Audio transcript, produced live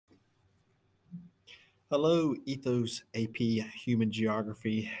Hello, Ethos AP Human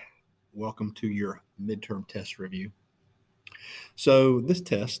Geography. Welcome to your midterm test review. So, this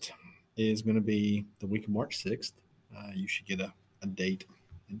test is going to be the week of March 6th. You should get a date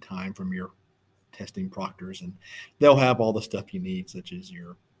and time from your testing proctors, and they'll have all the stuff you need, such as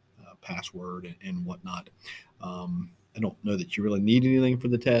your password and whatnot. I don't know that you really need anything for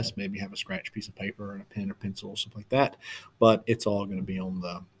the test. Maybe have a scratch piece of paper and a pen or pencil, something like that, but it's all going to be on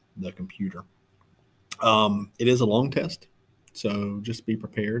the computer. It is a long test, so just be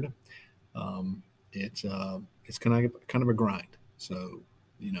prepared. Um, it's kind of a grind. So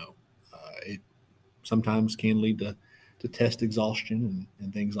it sometimes can lead to test exhaustion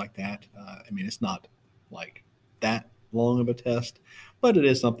and things like that. I mean, it's not like that long of a test, but it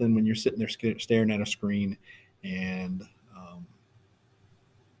is something when you're sitting there staring at a screen and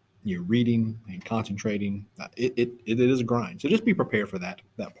you're reading and concentrating. It is a grind. So just be prepared for that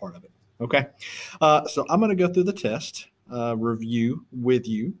part of it. Okay. So I'm going to go through the test review with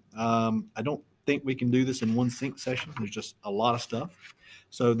you. I don't think we can do this in one sync session. There's just a lot of stuff.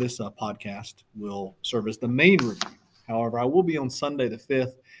 So this podcast will serve as the main review. However, I will be on Sunday the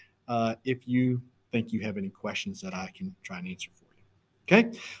 5th if you think you have any questions that I can try and answer for you.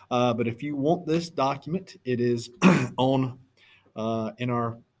 Okay. But if you want this document, it is on in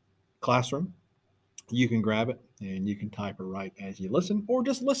our classroom. You can grab it and you can type it right as you listen, or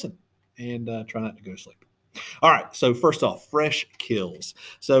just listen and try not to go to sleep. All right. So first off, fresh kills.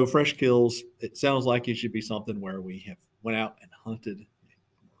 So fresh kills. It sounds like it should be something where we have went out and hunted,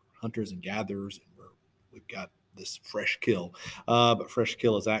 hunters and gatherers, and we've got this fresh kill. But fresh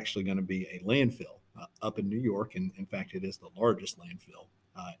kill is actually going to be a landfill up in New York, and in fact, it is the largest landfill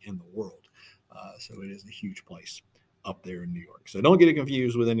in the world. So it is a huge place up there in New York. So don't get it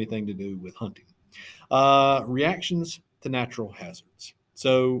confused with anything to do with hunting. Reactions to natural hazards.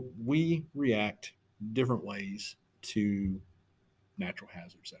 So we react different ways to natural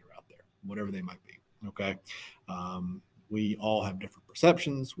hazards that are out there, whatever they might be. Okay. We all have different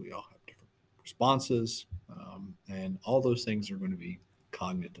perceptions. We all have different responses. And all those things are going to be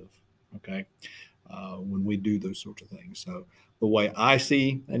cognitive. Okay. When we do those sorts of things. So the way I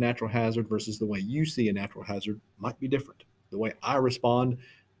see a natural hazard versus the way you see a natural hazard might be different. The way I respond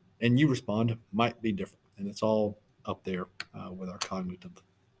and you respond might be different. And it's all up there with our cognitive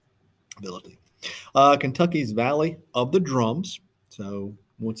ability. Kentucky's Valley of the Drums. So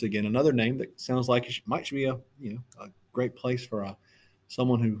once again, another name that sounds like it might be a great place for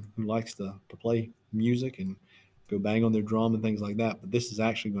someone who likes to play music and go bang on their drum and things like that. But this is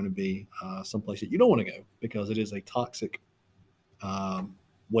actually going to be someplace that you don't want to go because it is a toxic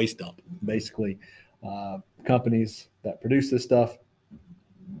waste dump. Basically, companies that produce this stuff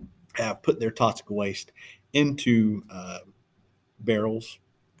have put their toxic waste into barrels,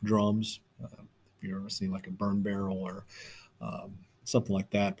 drums. If you've ever seen like a burn barrel or something like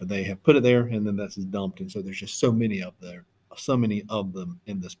that, but they have put it there and then that's dumped. And so there's just so many of them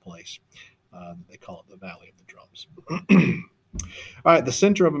in this place. They call it the Valley of the Drums. All right, the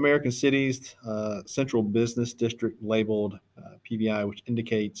Center of American Cities, Central Business District labeled PBI, which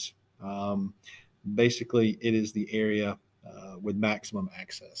indicates basically it is the area with maximum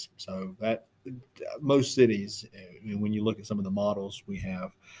access. So that most cities, when you look at some of the models we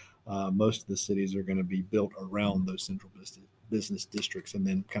have, most of the cities are going to be built around those central business districts and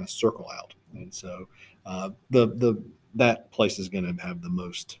then kind of circle out. And so that place is going to have the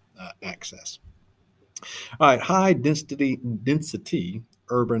most access. All right, high density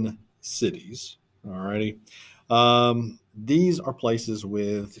urban cities. All righty. These are places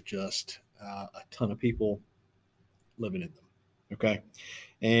with just a ton of people living in them. Okay.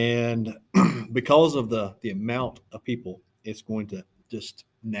 And because of the amount of people, it's going to just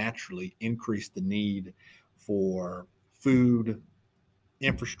naturally increase the need for food,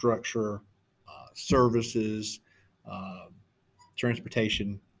 infrastructure, services, uh,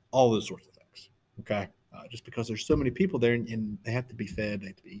 transportation, all those sorts of things. Okay. Just because there's so many people there and they have to be fed, they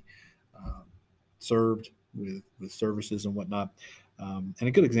have to be uh, served with services and whatnot. And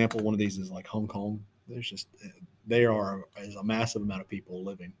a good example, one of these is like Hong Kong. There's just there is a massive amount of people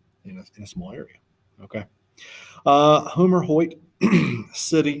living in a small area. Okay. Homer Hoyt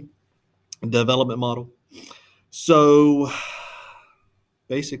City Development Model. So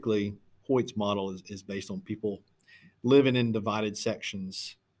basically, Hoyt's model is based on people living in divided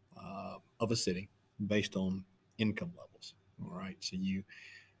sections of a city based on income levels. All right. So you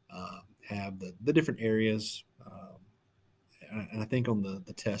have the different areas. And I think on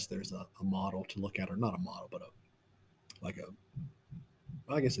the test, there's a model to look at, or not a model, but I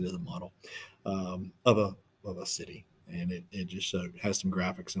guess it is a model of a city, and it just has some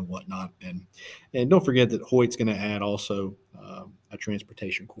graphics and whatnot. And don't forget that Hoyt's going to add also a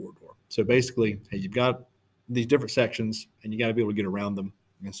transportation corridor. So basically, hey, you've got these different sections, and you got to be able to get around them.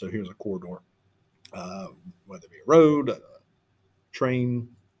 And so here's a corridor, whether it be a road, a train,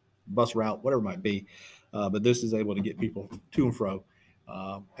 bus route, whatever it might be. But this is able to get people to and fro,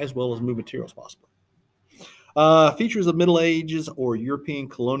 as well as move materials possibly. Features of Middle Ages or European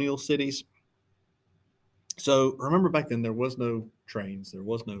colonial cities. So remember back then, there was no trains, there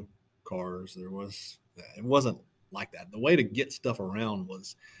was no cars, it wasn't like that. The way to get stuff around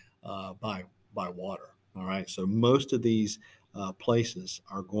was by water. All right, so most of these places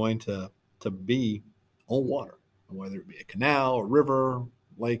are going to be on water, whether it be a canal, a river,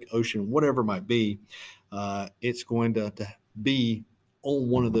 lake, ocean, whatever it might be. It's going to be on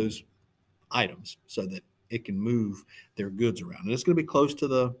one of those items so that it can move their goods around, and it's going to be close to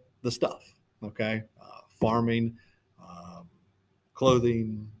the stuff. Okay, farming, um,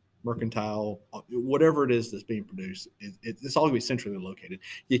 clothing, mercantile, whatever it is that's being produced, it's all going to be centrally located.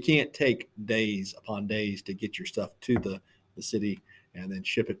 You can't take days upon days to get your stuff to the city and then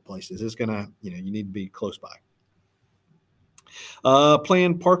ship it places. It's going to, you need to be close by.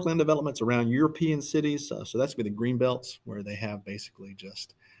 Planned parkland developments around European cities. So that's going to be the green belts, where they have basically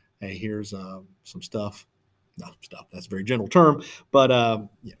just, hey, here's some stuff. Not stuff, that's a very general term, but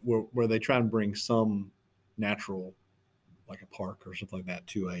where they try and bring some natural, like a park or something like that,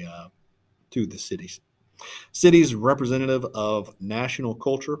 to the cities. Cities representative of national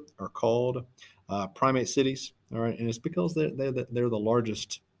culture are called primate cities. All right, and it's because they're the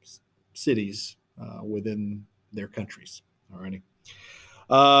largest cities within their countries. All righty.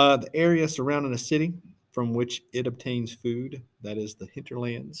 The area surrounding a city from which it obtains food, that is the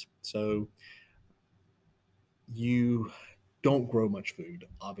hinterlands. So you don't grow much food,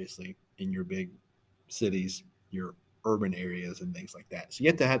 obviously, in your big cities, your urban areas, and things like that. So you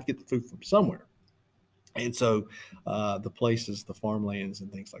have to get the food from somewhere. And so the places, the farmlands, and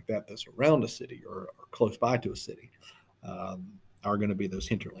things like that that surround a city or close by to a city um, are going to be those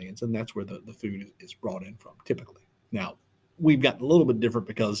hinterlands, and that's where the food is brought in from typically. Now, we've gotten a little bit different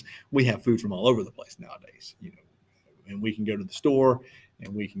because we have food from all over the place nowadays, and we can go to the store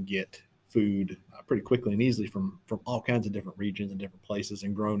and we can get food pretty quickly and easily from all kinds of different regions and different places,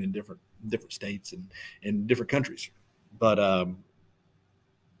 and grown in different states and in different countries. But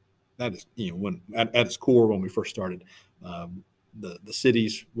that is, when at its core, when we first started, the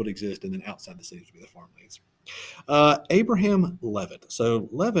cities would exist, and then outside the cities would be the farmlands. Abraham Levitt. So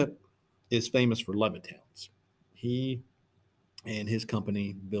Levitt is famous for Levittowns. He and his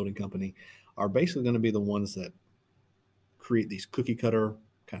company, building company, are basically going to be the ones that create these cookie cutter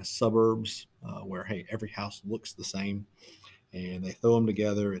kind of suburbs where, hey, every house looks the same, and they throw them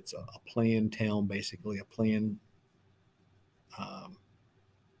together. It's a planned town, basically a planned, a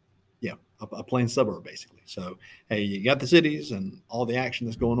planned suburb, basically. So, hey, you got the cities and all the action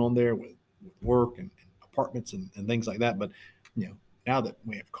that's going on there with work and apartments and things like that. But, now that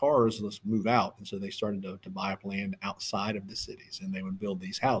we have cars, let's move out. And so they started to buy up land outside of the cities, and they would build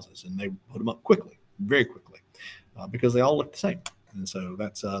these houses, and they put them up quickly, very quickly, because they all look the same. And so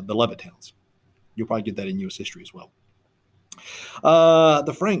that's the Levittowns. You'll probably get that in U.S. history as well.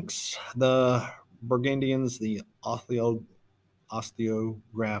 The Franks, the Burgundians, the Osteographs,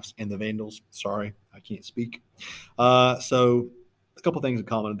 and the Vandals. Sorry, I can't speak. So a couple things in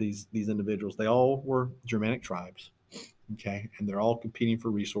common with these individuals. They all were Germanic tribes. Okay, and they're all competing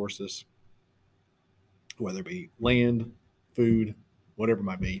for resources, whether it be land, food, whatever it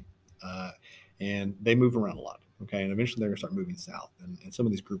might be, and they move around a lot. Okay, and eventually they're going to start moving south, and some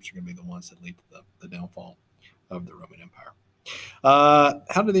of these groups are going to be the ones that lead to the downfall of the Roman Empire.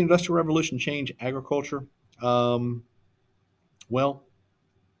 How did the Industrial Revolution change agriculture? Well,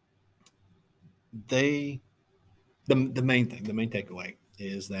 the main thing, the main takeaway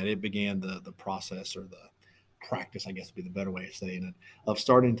is that it began the process, or the practice, I guess would be the better way of saying it, of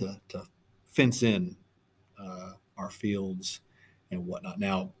starting to fence in our fields and whatnot.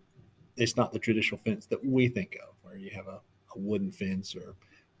 Now, it's not the traditional fence that we think of, where you have a wooden fence or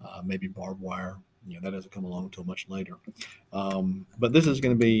maybe barbed wire. That doesn't come along until much later. But this is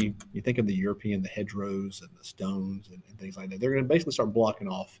going to be, you think of the European, the hedgerows and the stones and things like that. They're going to basically start blocking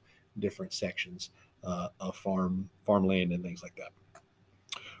off different sections of farmland and things like that.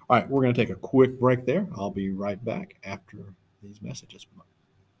 All right, we're going to take a quick break there. I'll be right back after these messages.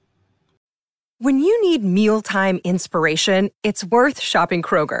 When you need mealtime inspiration, it's worth shopping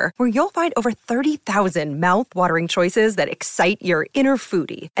Kroger, where you'll find over 30,000 mouth-watering choices that excite your inner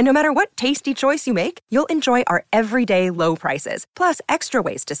foodie. And no matter what tasty choice you make, you'll enjoy our everyday low prices, plus extra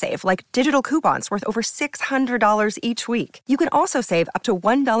ways to save, like digital coupons worth over $600 each week. You can also save up to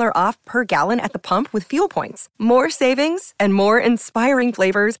 $1 off per gallon at the pump with fuel points. More savings and more inspiring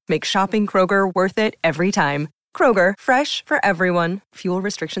flavors make shopping Kroger worth it every time. Kroger, fresh for everyone. Fuel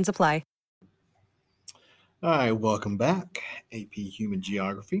restrictions apply. All right, welcome back, AP Human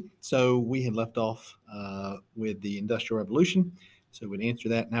Geography. So we had left off with the Industrial Revolution. So we'd answer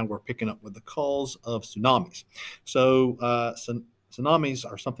that. Now we're picking up with the cause of tsunamis. So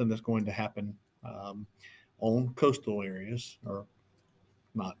tsunamis are something that's going to happen on coastal areas, or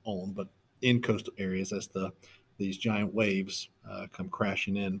not on, but in coastal areas as these giant waves come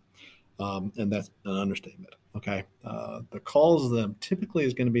crashing in. And that's an understatement. Okay. The cause of them typically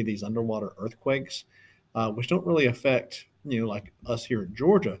is going to be these underwater earthquakes, which don't really affect, like us here in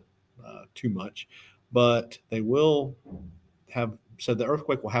Georgia too much, but they will have. So the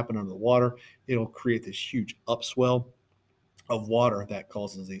earthquake will happen under the water. It'll create this huge upswell of water that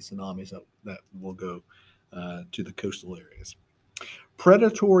causes these tsunamis that will go to the coastal areas.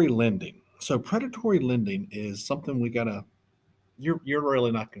 Predatory lending. So predatory lending is something we gotta. You're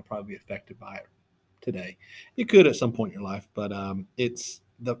really not going to probably be affected by it today. You could at some point in your life, but it's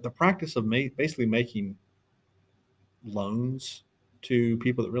the practice of basically making loans to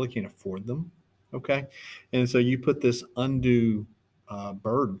people that really can't afford them. Okay, and so you put this undue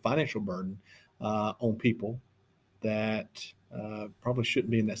financial burden on people that probably shouldn't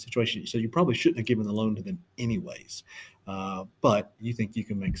be in that situation. So you probably shouldn't have given the loan to them anyways. But you think you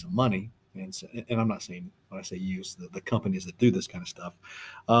can make some money. And I'm not saying when I say use the companies that do this kind of stuff.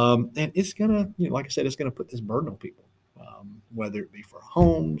 And it's going to, like I said, it's going to put this burden on people, whether it be for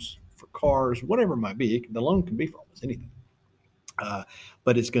homes, for cars, whatever it might be. The loan can be for almost anything.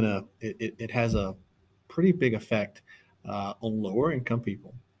 But it's going to, it has a pretty big effect on lower income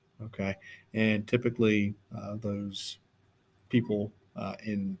people. Okay. And typically those people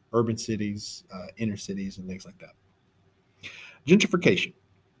in urban cities, inner cities, and things like that. Gentrification.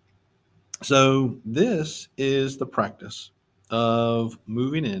 So this is the practice of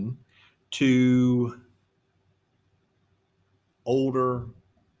moving in to older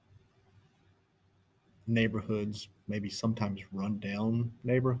neighborhoods, maybe sometimes rundown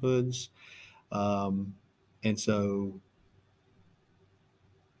neighborhoods. And so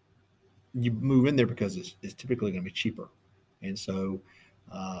you move in there because it's typically going to be cheaper. And so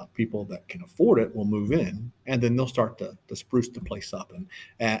people that can afford it will move in, and then they'll start to spruce the place up. And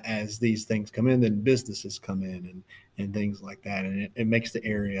as these things come in, then businesses come in and things like that. And it makes the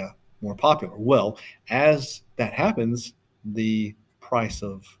area more popular. Well, as that happens, the price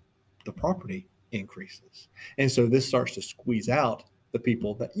of the property increases. And so this starts to squeeze out the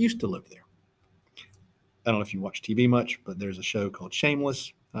people that used to live there. I don't know if you watch TV much, but there's a show called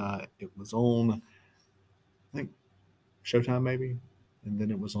Shameless. It was on, I think, Showtime maybe, and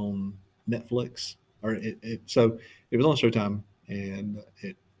then it was on Netflix. So it was on Showtime, and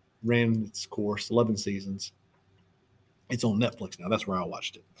it ran its course, 11 seasons. It's on Netflix now. That's where I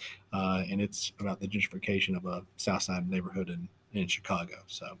watched it, and it's about the gentrification of a South Side neighborhood in Chicago.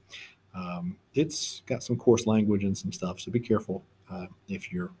 So it's got some coarse language and some stuff. So be careful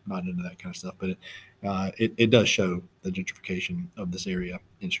if you're not into that kind of stuff. But it does show the gentrification of this area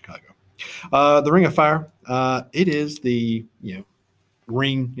in Chicago. The Ring of Fire. It is the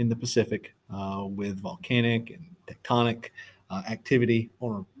ring in the Pacific with volcanic and tectonic activity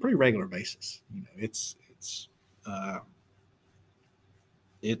on a pretty regular basis. There's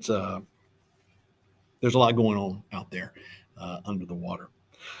a lot going on out there under the water.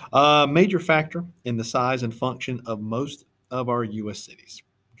 Major factor in the size and function of most of our U.S. cities.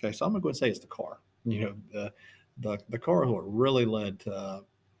 Okay, so I'm going to go and say it's the car. The car is what really led to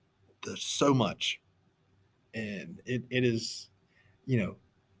so much, and it is, you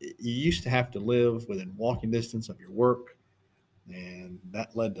used to have to live within walking distance of your work, and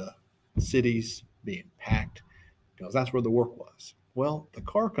that led to cities being packed because that's where the work was. Well, the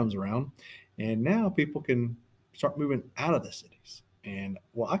car comes around, and now people can start moving out of the cities. And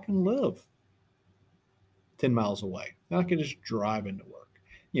I can live 10 miles away. Now I can just drive into work.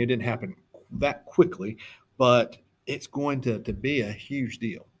 It didn't happen that quickly, but it's going to be a huge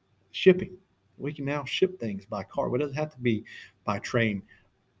deal. Shipping. We can now ship things by car. It doesn't have to be by train.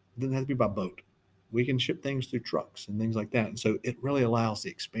 It doesn't have to be by boat. We can ship things through trucks and things like that. And so it really allows the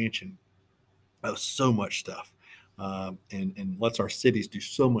expansion of so much stuff and lets our cities do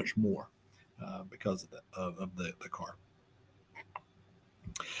so much more because of the car.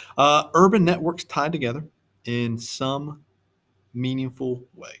 Urban networks tied together in some meaningful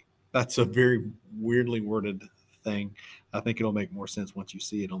way. That's a very weirdly worded thing. I think it'll make more sense once you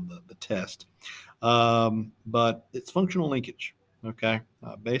see it on the test. But it's functional linkage, okay?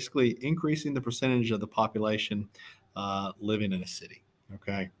 Basically increasing the percentage of the population living in a city,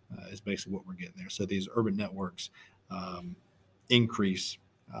 okay, is basically what we're getting there. So these urban networks increase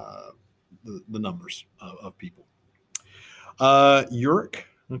the numbers of people. Uruk,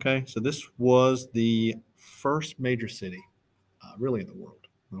 okay, so this was the first major city really in the world,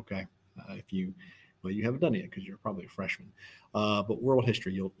 okay? If you haven't done it yet because you're probably a freshman, but world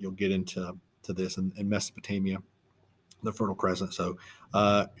history, you'll get into this in Mesopotamia, the Fertile Crescent. So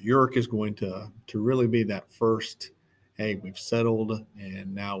Uruk is going to really be that first, hey, we've settled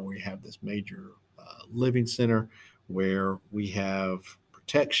and now we have this major living center where we have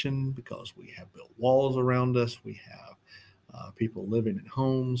protection because we have built walls around us. We have people living in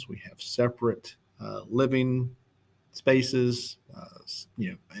homes. We have separate living spaces,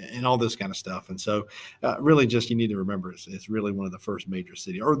 and all this kind of stuff. And so really just you need to remember it's really one of the first major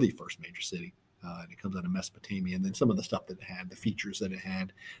city, or the first major city. And it comes out of Mesopotamia. And then some of the stuff that it had, the features that it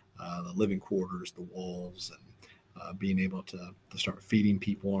had, the living quarters, the walls, and being able to start feeding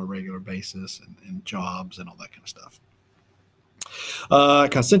people on a regular basis, and jobs and all that kind of stuff.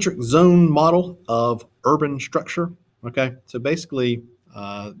 Concentric zone model of urban structure. Okay, so basically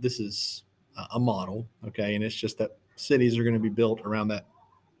this is a model, okay, and it's just that cities are going to be built around that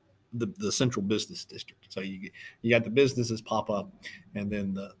the central business district. So you got the businesses pop up, and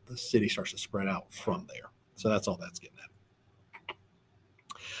then the city starts to spread out from there. So that's all that's getting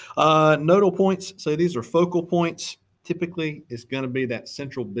at. Nodal points. So these are focal points. Typically, it's going to be that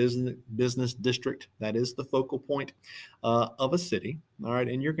central business district that is the focal point of a city. All right,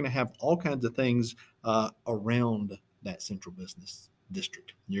 and you're going to have all kinds of things around that central business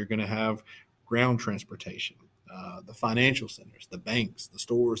district. You're going to have ground transportation, the financial centers, the banks, the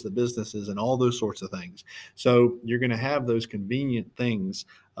stores, the businesses, and all those sorts of things. So you're going to have those convenient things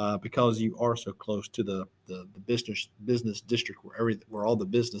because you are so close to the business district where all the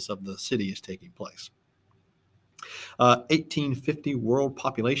business of the city is taking place. 1850 world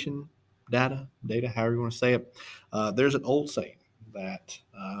population data, however you want to say it. There's an old saying that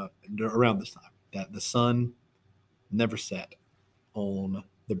around this time that the sun never set on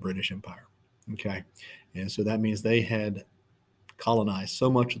the British Empire. Okay. And so that means they had colonized so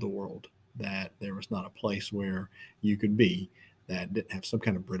much of the world that there was not a place where you could be that didn't have some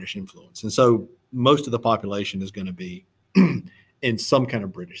kind of British influence. And so most of the population is going to be in some kind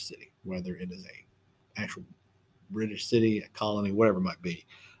of British city, whether it is a actual British city, a colony, whatever it might be.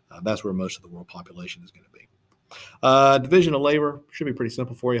 That's where most of the world population is going to be. Division of labor should be pretty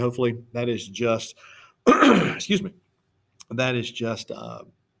simple for you, hopefully. That is just, excuse me, that is just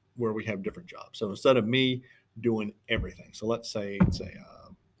where we have different jobs. So instead of me doing everything, so let's say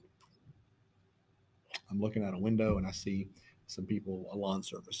I'm looking out a window and I see some people, a lawn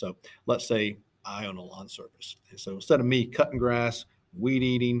service. So let's say I own a lawn service. And so instead of me cutting grass, weed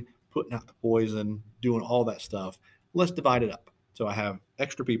eating, putting out the poison, doing all that stuff, let's divide it up. So I have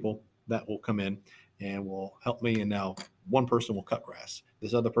extra people that will come in and will help me. And now one person will cut grass.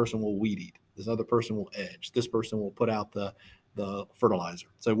 This other person will weed eat. This other person will edge. This person will put out the fertilizer.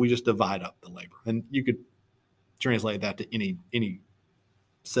 So we just divide up the labor. And you could translate that to any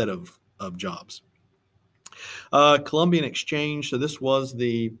set of jobs. Columbian exchange. So this was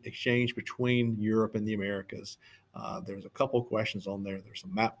the exchange between Europe and the Americas. There's a couple of questions on there. There's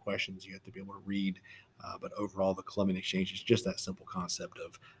some map questions you have to be able to read. But overall, the Columbian exchange is just that simple concept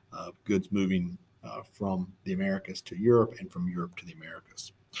of goods moving from the Americas to Europe and from Europe to the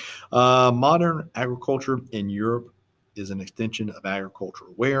Americas. Modern agriculture in Europe is an extension of agriculture.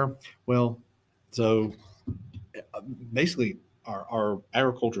 Where? Well, so basically our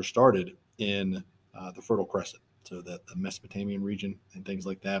agriculture started in the Fertile Crescent, so that the Mesopotamian region and things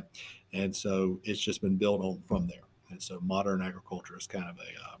like that. And so it's just been built on from there. And so modern agriculture is kind of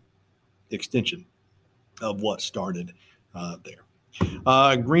a extension of what started there.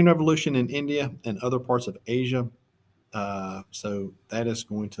 Green Revolution in India and other parts of Asia. So that is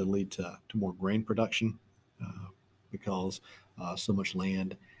going to lead to more grain production because so much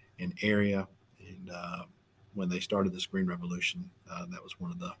land and area. And when they started this Green Revolution, that was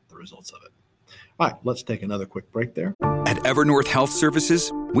one of the results of it. All right, let's take another quick break there. At Evernorth Health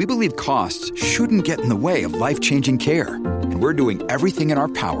Services, we believe costs shouldn't get in the way of life-changing care, and we're doing everything in our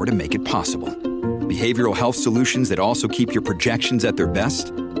power to make it possible. Behavioral health solutions that also keep your projections at their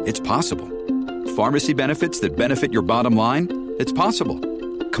best? It's possible. Pharmacy benefits that benefit your bottom line? It's possible.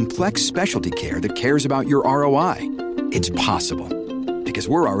 Complex specialty care that cares about your ROI? It's possible. Because because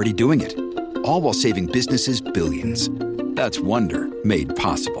we're already doing it. All while saving businesses billions. That's Wonder made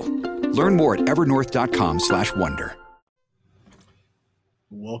possible. Learn more at evernorth.com/wonder.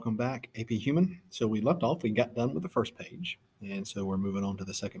 Welcome back, AP Human. So we left off, we got done with the first page. And so we're moving on to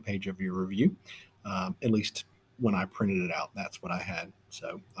the second page of your review. At least when I printed it out, that's what I had.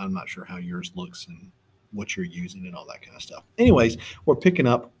 So I'm not sure how yours looks and what you're using and all that kind of stuff. Anyways, we're picking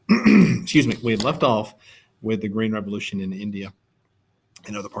up, excuse me, we had left off with the Green Revolution in India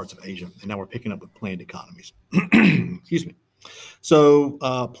and other parts of Asia. And now we're picking up with planned economies. Excuse me. So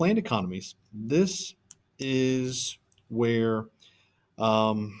planned economies, this is where,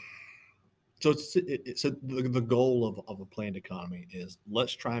 so the goal of a planned economy is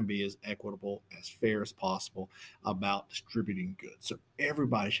let's try and be as equitable, as fair as possible about distributing goods. So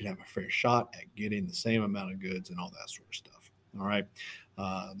everybody should have a fair shot at getting the same amount of goods and all that sort of stuff. All right.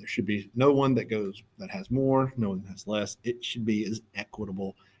 There should be no one that has more, no one that has less. It should be as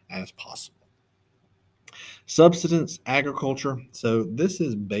equitable as possible. Subsistence agriculture. So this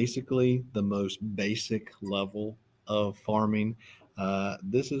is basically the most basic level of farming.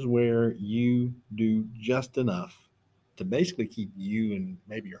 This is where you do just enough to basically keep you and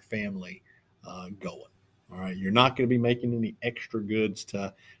maybe your family going. All right, you're not going to be making any extra goods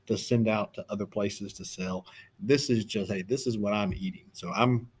to send out to other places to sell. This is just, hey, this is what I'm eating. So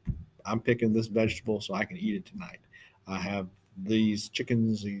I'm picking this vegetable so I can eat it tonight. I have these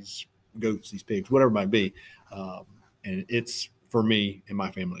chickens, these goats, these pigs, whatever it might be, and it's for me and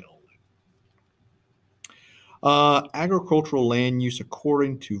my family only. Agricultural land use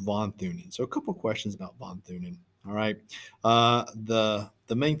according to von Thunen. So a couple of questions about von Thunen. All right. The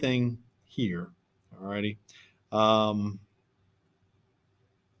main thing here, alrighty,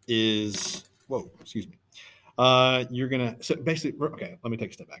 is, excuse me. You're going to, so basically, okay, let me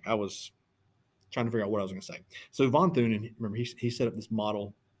take a step back. I was trying to figure out what I was going to say. So von Thunen, remember, he set up this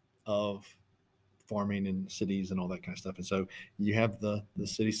model of farming in cities and all that kind of stuff. And so you have the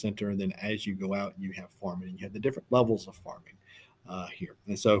city center, and then as you go out, you have farming, and you have the different levels of farming here.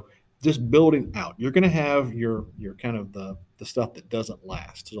 And so just building out, you're going to have your kind of the stuff that doesn't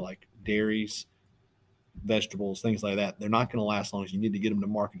last. So like dairies, vegetables, things like that. They're not going to last long as you need to get them to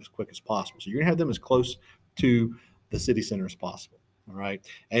market as quick as possible. So you're going to have them as close to the city center as possible. All right.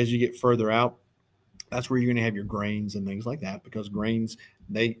 As you get further out, that's where you're going to have your grains and things like that, because grains,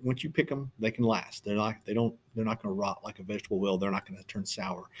 once you pick them, they can last. They're not going to rot like a vegetable will. They're not going to turn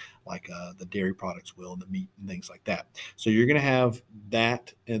sour like the dairy products will, and the meat and things like that. So you're going to have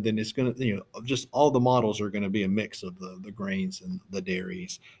that, and then it's going to, just all the models are going to be a mix of the grains and the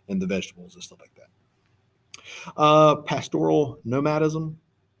dairies and the vegetables and stuff like that. Pastoral nomadism.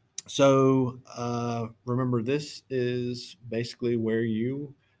 So remember, this is basically where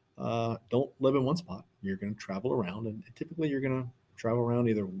you don't live in one spot. You're going to travel around, and typically you're going to travel around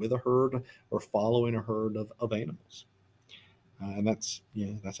either with a herd or following a herd of animals. And that's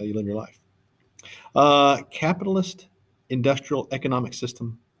how you live your life. Capitalist industrial economic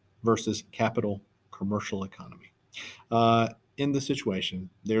system versus capital commercial economy. In this situation,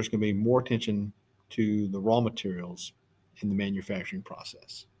 there's going to be more attention to the raw materials in the manufacturing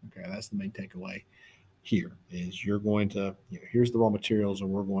process. Okay, that's the main takeaway here is you're going to, here's the raw materials, and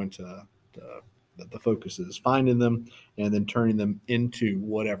we're going to the focus is finding them and then turning them into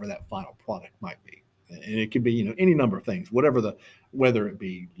whatever that final product might be. And it could be, any number of things, whether it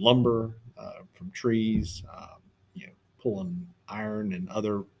be lumber from trees, pulling iron and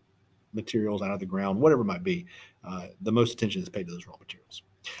other materials out of the ground, whatever it might be. The most attention is paid to those raw materials.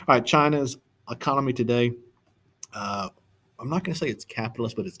 All right, China's economy today. I'm not going to say it's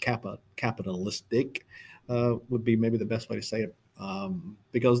capitalist, but it's capitalistic would be maybe the best way to say it,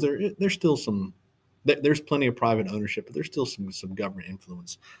 because there's still there's plenty of private ownership, but there's still some government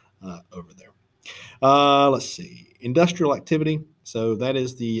influence over there. Let's see, industrial activity. So that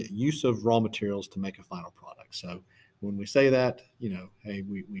is the use of raw materials to make a final product. So when we say that, hey,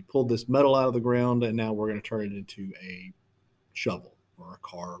 we pulled this metal out of the ground, and now we're going to turn it into a shovel or a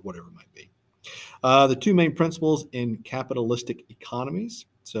car or whatever it might be. The two main principles in capitalistic economies.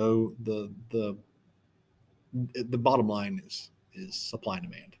 So the bottom line is supply and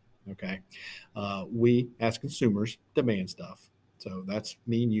demand. Okay, we as consumers demand stuff. So that's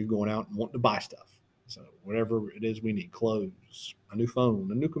me and you going out and wanting to buy stuff. So whatever it is we need, clothes, a new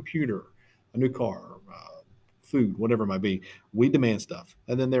phone, a new computer, a new car, food, whatever it might be, we demand stuff.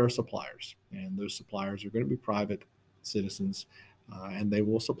 And then there are suppliers, and those suppliers are going to be private citizens. And they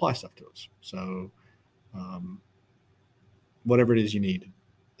will supply stuff to us. So whatever it is you need,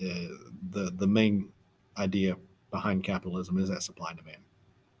 the main idea behind capitalism is that supply and demand.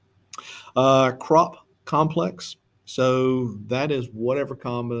 Crop complex. So that is whatever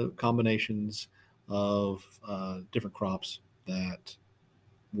combinations of different crops that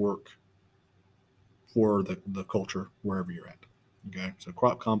work for the culture wherever you're at. Okay, so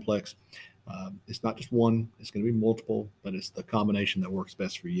crop complex. It's not just one; it's going to be multiple, but it's the combination that works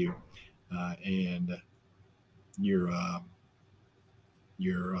best for you and your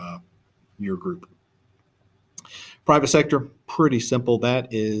your group. Private sector, pretty simple. That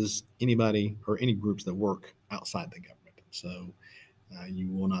is anybody or any groups that work outside the government. So you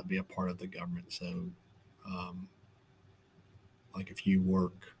will not be a part of the government. So, like if you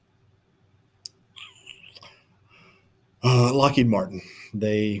work Lockheed Martin,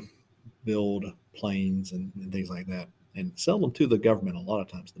 they build planes and things like that and sell them to the government a lot of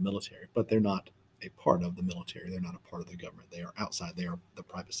times, the military, but they're not a part of the military. They're not a part of the government. They are outside. They are the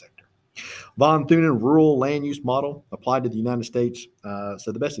private sector. Von Thunen rural land use model applied to the United States.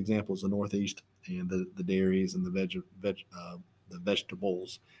 So the best example is the Northeast and the dairies and the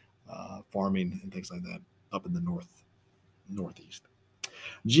vegetables, farming and things like that up in the Northeast.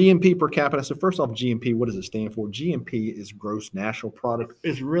 GNP per capita. So first off, GNP, what does it stand for? GNP is gross national product.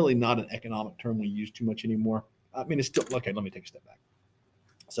 It's really not an economic term we use too much anymore. I mean, it's still, okay, let me take a step back.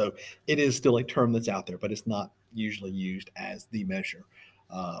 So it is still a term that's out there, but it's not usually used as the measure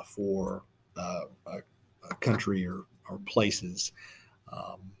for a country or places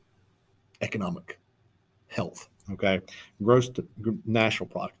economic health. Okay, gross national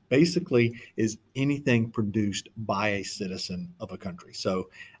product basically is anything produced by a citizen of a country. So,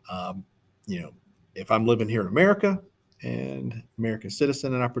 if I'm living here in America and American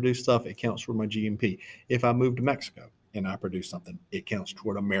citizen and I produce stuff, it counts for my GNP. If I move to Mexico and I produce something, it counts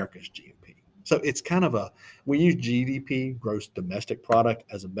toward America's GNP. So it's kind of we use GDP, gross domestic product,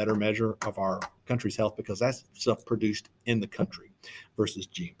 as a better measure of our country's health because that's stuff produced in the country versus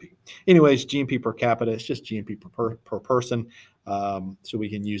GNP. Anyways, GNP per capita, it's just GNP per person. So we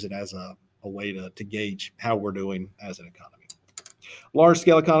can use it as a way to gauge how we're doing as an economy. Large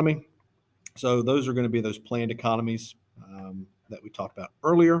scale economy. So those are going to be those planned economies that we talked about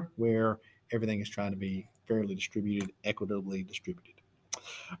earlier, where everything is trying to be fairly distributed, equitably distributed.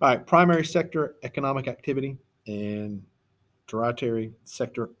 All right, primary sector economic activity and tertiary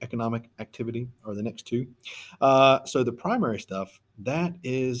sector economic activity are the next two. So the primary stuff, that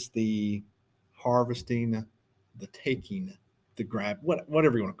is the harvesting, the taking, the grab,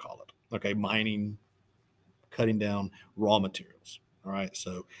 whatever you want to call it. Okay, mining, cutting down raw materials. All right,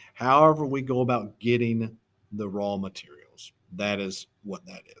 so however we go about getting the raw materials, that is what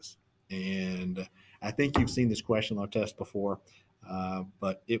that is. And I think you've seen this question on our test before.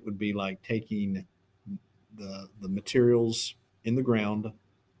 But it would be like taking the materials in the ground,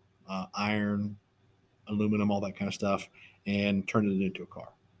 iron, aluminum, all that kind of stuff, and turning it into a car.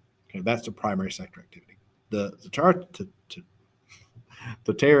 Okay, that's the primary sector activity.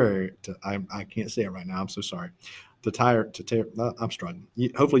 I can't say it right now. I'm so sorry. I'm struggling.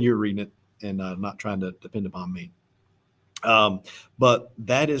 Hopefully you're reading it and not trying to depend upon me. But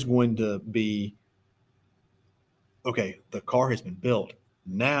that is going to be, okay, the car has been built.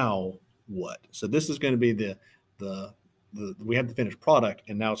 Now what? So this is going to be the we have the finished product,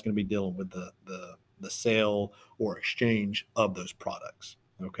 and now it's going to be dealing with the sale or exchange of those products.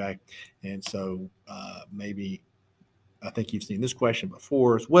 Okay, and so maybe I think you've seen this question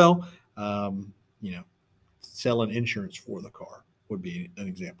before as well. Selling insurance for the car would be an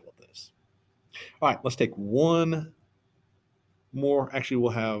example of this. All right, let's take one more. Actually,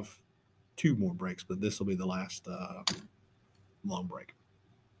 we'll have two more breaks, but this will be the last long break.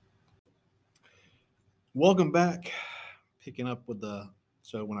 Welcome back. Picking up with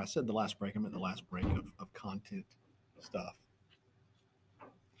so when I said the last break, I meant the last break of content stuff.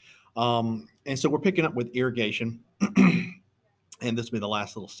 And so we're picking up with irrigation, and this will be the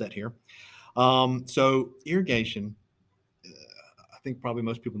last little set here. So irrigation, I think probably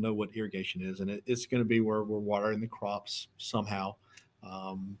most people know what irrigation is, and it's going to be where we're watering the crops somehow.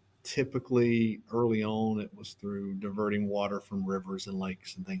 Typically, early on, it was through diverting water from rivers and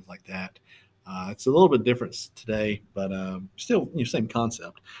lakes and things like that. It's a little bit different today, but still, same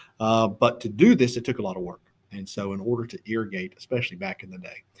concept. But to do this, it took a lot of work. And so in order to irrigate, especially back in the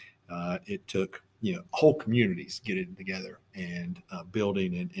day, it took, whole communities getting together and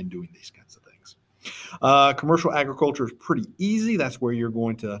building and doing these kinds of things. Commercial agriculture is pretty easy. That's where you're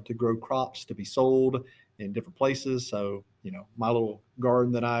going to grow crops to be sold in different places. So, my little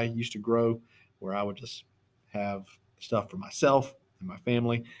garden that I used to grow, where I would just have stuff for myself and my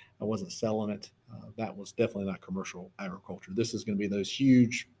family, I wasn't selling it. That was definitely not commercial agriculture. This is going to be those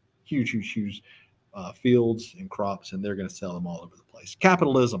huge fields and crops, and they're going to sell them all over the place.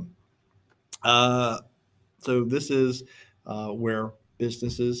 Capitalism. So this is where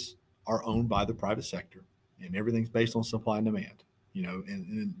businesses are owned by the private sector, and everything's based on supply and demand.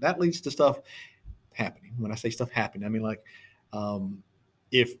 And that leads to stuff happening. When I say stuff happening, I mean like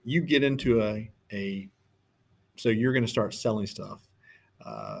if you get into so you're going to start selling stuff.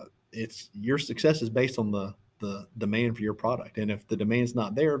 It's your success is based on the demand for your product, and if the demand's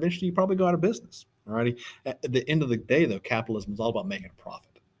not there, eventually you probably go out of business. Alrighty. At the end of the day, though, capitalism is all about making a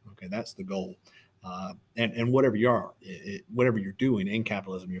profit. Okay, that's the goal. And whatever you are, whatever you're doing in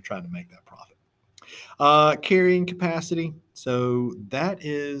capitalism, you're trying to make that profit. Carrying capacity. So that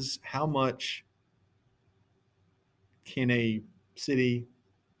is how much can a city,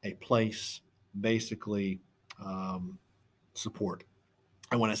 a place, basically support.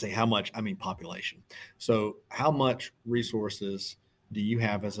 And when I say how much, I mean population. So how much resources do you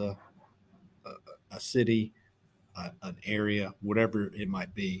have as a city, an area, whatever it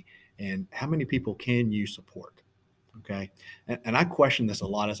might be, and how many people can you support? Okay. And I question this a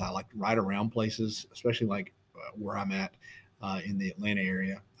lot as I like ride around places, especially like where I'm at in the Atlanta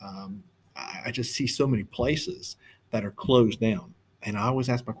area. I just see so many places that are closed down. And I always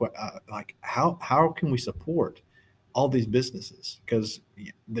ask my question, like, how can we support all these businesses? Because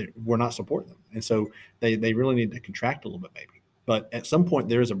we're not supporting them. And so they really need to contract a little bit, maybe. But at some point,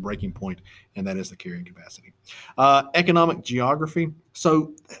 there is a breaking point, and that is the carrying capacity. Economic geography.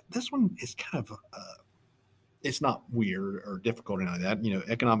 So this one is kind of, it's not weird or difficult or anything like that.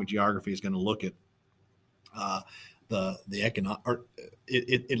 Economic geography is going to look at the economic, or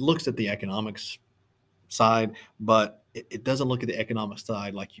it looks at the economics side, but it doesn't look at the economic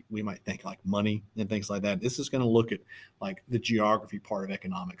side like we might think, like money and things like that. This is going to look at like the geography part of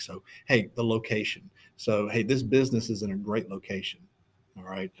economics. So, hey, the location. So, hey, this business is in a great location. All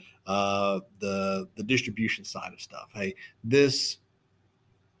right. The distribution side of stuff. Hey, this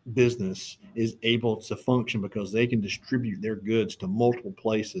business is able to function because they can distribute their goods to multiple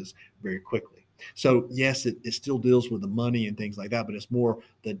places very quickly. So yes, it still deals with the money and things like that, but it's more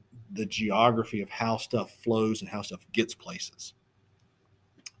the geography of how stuff flows and how stuff gets places.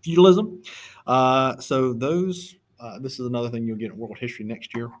 Feudalism. So those, this is another thing you'll get in world history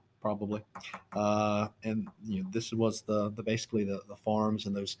next year, probably. And this was the basically the farms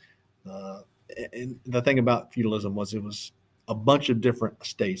and those. And the thing about feudalism was it was a bunch of different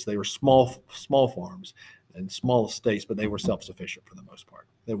estates. They were small farms and small estates, but they were self-sufficient for the most part.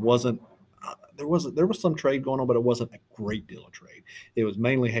 There was some trade going on, but it wasn't a great deal of trade. It was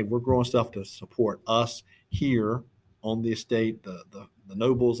mainly, hey, we're growing stuff to support us here on the estate, the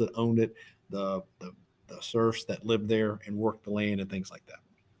nobles that owned it, the serfs that lived there and worked the land and things like that.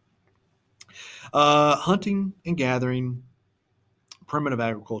 Hunting and gathering, primitive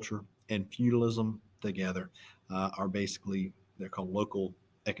agriculture, and feudalism together are basically, they're called local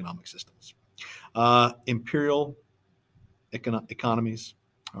economic systems. Imperial economies,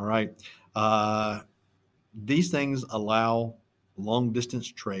 all right. These things allow long distance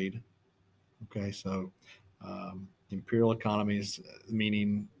trade. Okay, so imperial economies,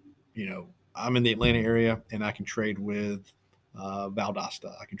 meaning, I'm in the Atlanta area and I can trade with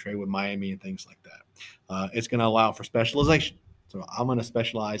Valdosta, I can trade with Miami and things like that. It's going to allow for specialization. So I'm going to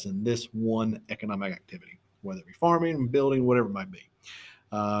specialize in this one economic activity, whether it be farming, building, whatever it might be.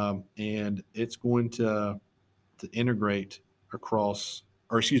 And it's going to integrate across,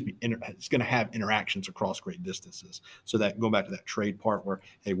 or excuse me, it's going to have interactions across great distances. So that, going back to that trade part where,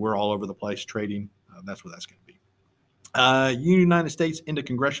 hey, we're all over the place trading, that's what that's going to be. United States into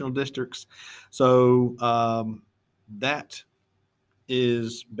congressional districts. So that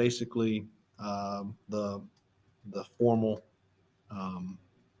is basically the formal.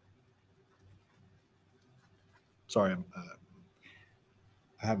 Sorry,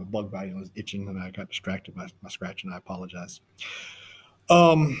 I have a bug bite and I was itching and I got distracted by my scratch, and I apologize.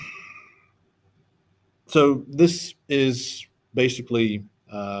 So this is basically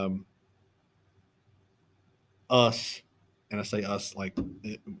us, and I say us like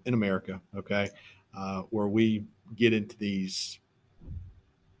in America, okay, where we get into these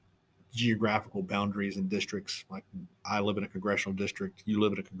geographical boundaries and districts. Like I live in a congressional district, you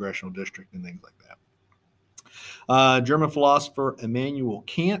live in a congressional district, and things like that. German philosopher Immanuel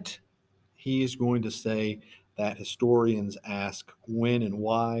Kant, he is going to say that historians ask when and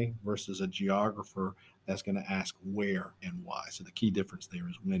why versus a geographer that's going to ask where and why. So the key difference there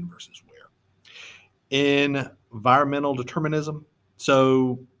is when versus where. Environmental determinism.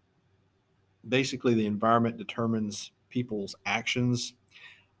 So basically the environment determines people's actions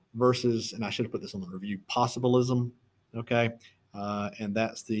versus, and I should have put this on the review, possibilism. Okay. And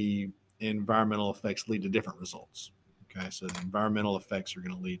that's the environmental effects lead to different results. Okay. So the environmental effects are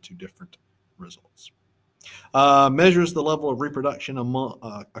going to lead to different results. Measures the level of reproduction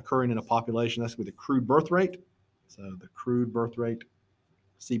occurring in a population. That's with the crude birth rate. So the crude birth rate,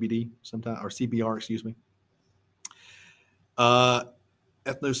 CBD, sometimes, or CBR, excuse me.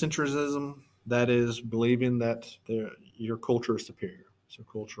 Ethnocentrism, that is believing that your culture is superior. So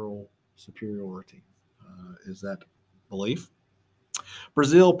cultural superiority is that belief.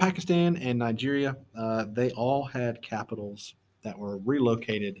 Brazil, Pakistan, and Nigeria, they all had capitals that were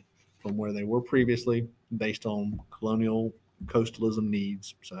relocated from where they were previously based on colonial coastalism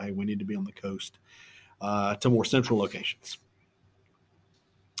needs. So, hey, we need to be on the coast to more central locations.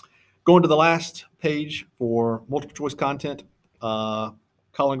 Going to the last page for multiple choice content.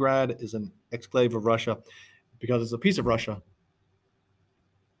 Kaliningrad is an exclave of Russia because it's a piece of Russia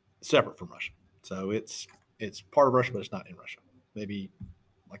separate from Russia. So it's part of Russia, but it's not in Russia. Maybe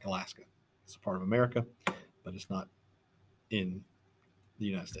like Alaska. It's a part of America, but it's not in the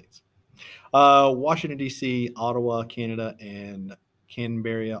United States. Washington, D.C., Ottawa, Canada, and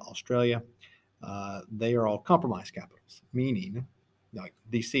Canberra, Australia, they are all compromise capitals, meaning like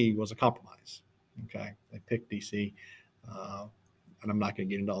D.C. was a compromise. Okay, they picked D.C., and I'm not going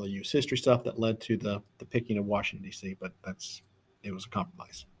to get into all the U.S. history stuff that led to the picking of Washington, D.C., but it was a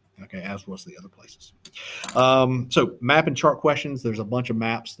compromise. Okay, as was the other places. So map and chart questions. There's a bunch of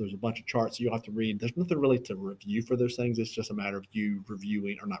maps. There's a bunch of charts you'll have to read. There's nothing really to review for those things. It's just a matter of you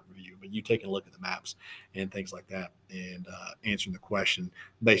reviewing, or not review, but you taking a look at the maps and things like that and answering the question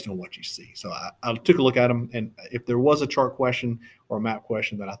based on what you see. So I took a look at them, and if there was a chart question or a map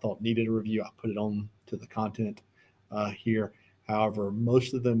question that I thought needed a review, I put it on to the content here. However,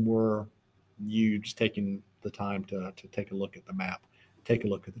 most of them were you just taking the time to take a look at the map, take a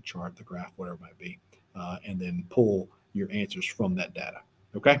look at the chart, the graph, whatever it might be, and then pull your answers from that data.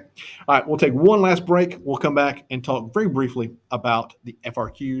 Okay? All right, we'll take one last break. We'll come back and talk very briefly about the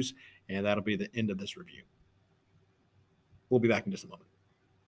FRQs, and that'll be the end of this review. We'll be back in just a moment.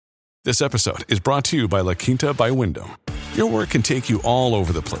 This episode is brought to you by La Quinta by Wyndham. Your work can take you all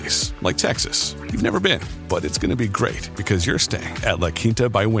over the place, like Texas. You've never been, but it's going to be great because you're staying at La Quinta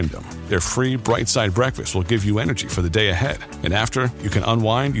by Wyndham. Their free Bright Side breakfast will give you energy for the day ahead. And after, you can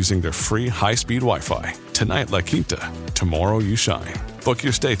unwind using their free high-speed Wi-Fi. Tonight, La Quinta. Tomorrow, you shine. Book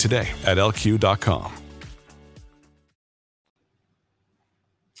your stay today at lq.com. All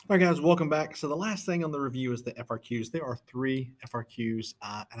right, guys, welcome back. So the last thing on the review is the FRQs. There are 3 FRQs,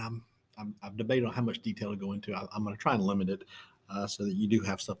 and I've debated on how much detail to go into. I'm going to try and limit it so that you do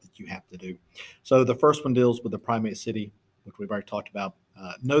have stuff that you have to do. So the first one deals with the primate city, which we've already talked about.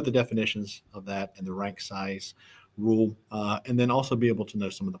 Know the definitions of that and the rank size rule, and then also be able to know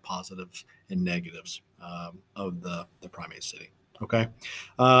some of the positives and negatives of the primate city. Okay.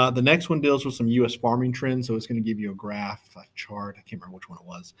 The next one deals with some U.S. farming trends. So it's going to give you a graph, a chart. I can't remember which one it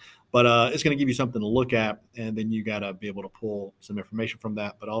was, but it's going to give you something to look at. And then you got to be able to pull some information from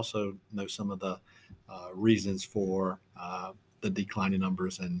that, but also know some of the reasons for the declining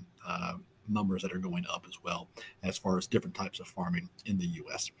numbers and numbers that are going up as well, as far as different types of farming in the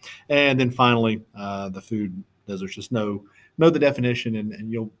U.S. And then finally, the food deserts. Just know the definition,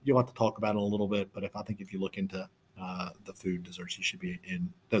 and you'll have to talk about it a little bit. But I think if you look into the food deserts, you should be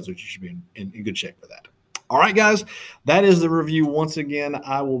in good shape for that. All right, guys, that is the review. Once again,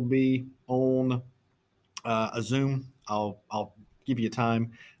 I will be on a Zoom. I'll give you a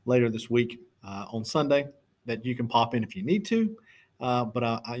time later this week on Sunday that you can pop in if you need to. But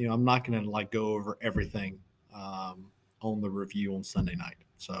I'm not going to go over everything on the review on Sunday night.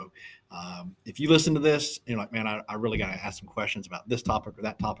 So if you listen to this, you're like, man, I really got to ask some questions about this topic or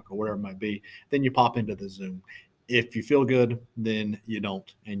that topic or whatever it might be, then you pop into the Zoom. If you feel good, then you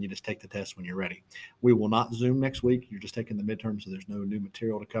don't, and you just take the test when you're ready. We will not Zoom next week. You're just taking the midterm, so there's no new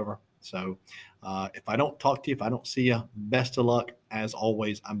material to cover. So if I don't talk to you, if I don't see you, best of luck. As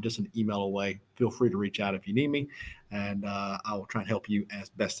always, I'm just an email away. Feel free to reach out if you need me, and I will try and help you as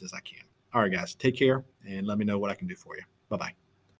best as I can. All right, guys, take care, and let me know what I can do for you. Bye-bye.